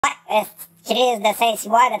Chris de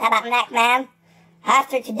Saint-Cyboire, the tabarnak, man.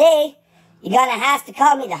 After today, you're gonna have to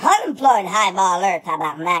call me the unemployed highballer,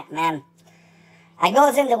 tabarnak, man. I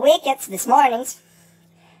goes in the wickets this mornings,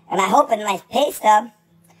 and I open my pay stub,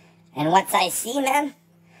 and what's I see, man?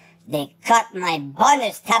 They cut my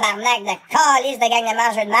bonus, tabarnak, de calice de gang de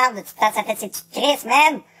mangeur de merde, de toute façon, ça fait c'est Chris,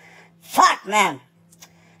 man. Fuck, man.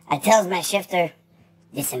 I tells my shifter,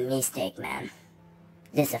 this a mistake, man.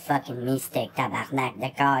 This a fucking mistake, tabarnak, de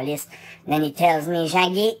calice. Then he tells me,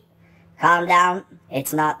 Jean-Guy, calm down,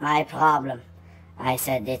 it's not my problem. I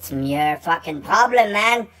said, it's your fucking problem,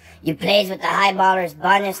 man. You plays with the highballer's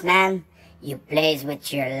bonus, man. You plays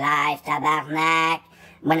with your life, tabarnak.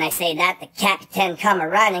 When I say that, the captain come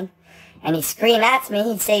a-running, and he scream at me,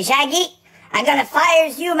 he say, Jean-Guy, I'm gonna fire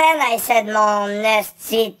you, man. I said, mon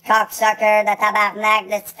esti cocksucker, the tabarnak,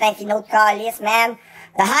 this fancy note calice, man.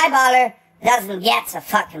 The highballer doesn't get so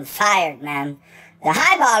fucking fired, man. The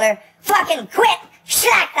highballer fucking quit.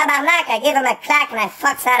 Schlack, tabarnak. I give him a clack and I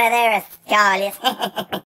fucks out of there, calice.